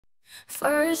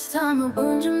First time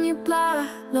unjumipla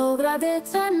lograde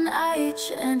tonight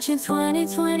and in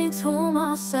 2022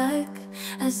 my sec.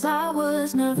 As I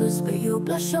was nervous, but you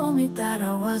showed me that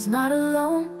I was not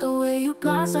alone. The way you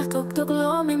took the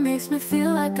glory makes me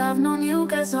feel like I've known you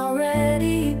guys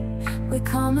already. We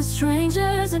come as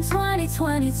strangers in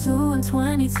 2022 and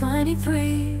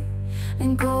 2023,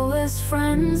 and go as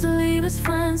friends, leave as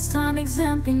friends. Time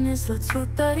exempting is the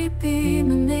 2:30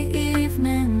 p.m. in the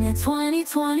evening in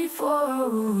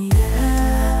 2024,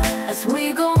 yeah. As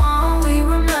we go on, we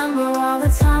remember all the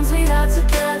times we had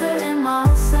together in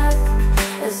Malala.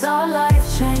 As our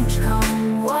life changed,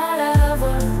 come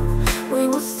whatever, we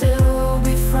will still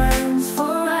be friends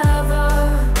forever.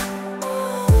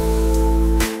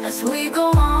 As we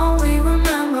go on, we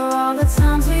remember all the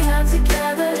times we had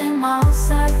together in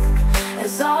Malala.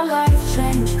 As our life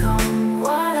changed, come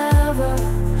whatever,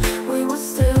 we will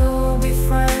still be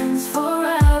friends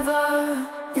forever.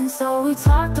 And so we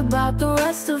talked about the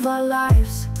rest of our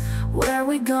lives, where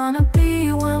we gonna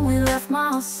be when we left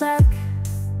Malala.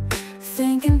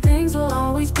 Thinking things will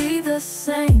always be the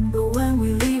same, but when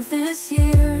we leave this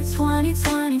year,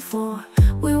 2024,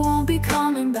 we won't be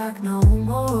coming back no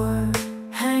more.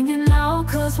 Hanging out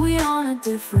cause we on a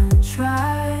different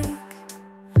track.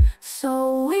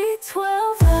 So we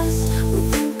 12 us, we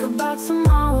think about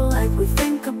tomorrow like we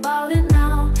think about it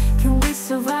now. Can we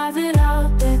survive it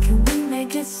out there? Can we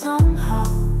make it somehow?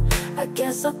 I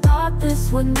guess I thought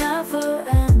this would never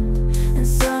end, and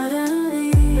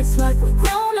suddenly it's like we're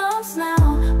grown-ups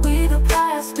now. We the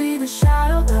past, be the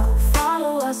shadow that will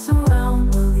follow us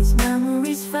around. Will these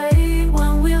memories fade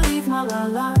when we leave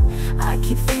Malala? I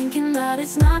keep thinking that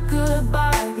it's not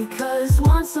goodbye, because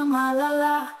once a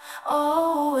Malala,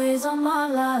 always a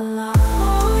Malala.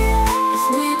 Oh yeah. As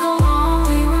we go on,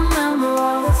 we remember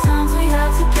all the times we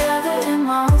had together in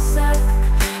Malala.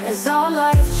 As our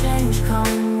life changed,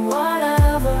 come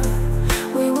whatever,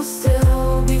 we will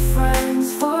still be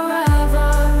friends forever.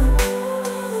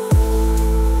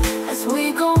 As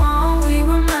we go on, we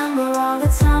remember all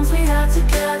the times we had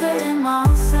together in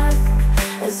Malala.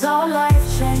 As our life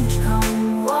changed,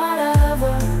 come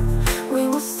whatever, we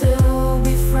will still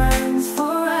be friends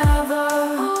forever.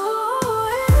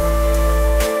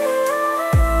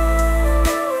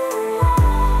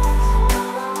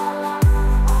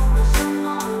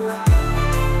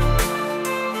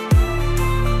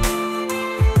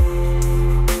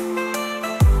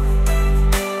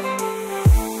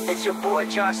 It's your boy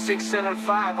Josh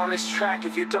 675 on this track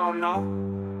if you don't know.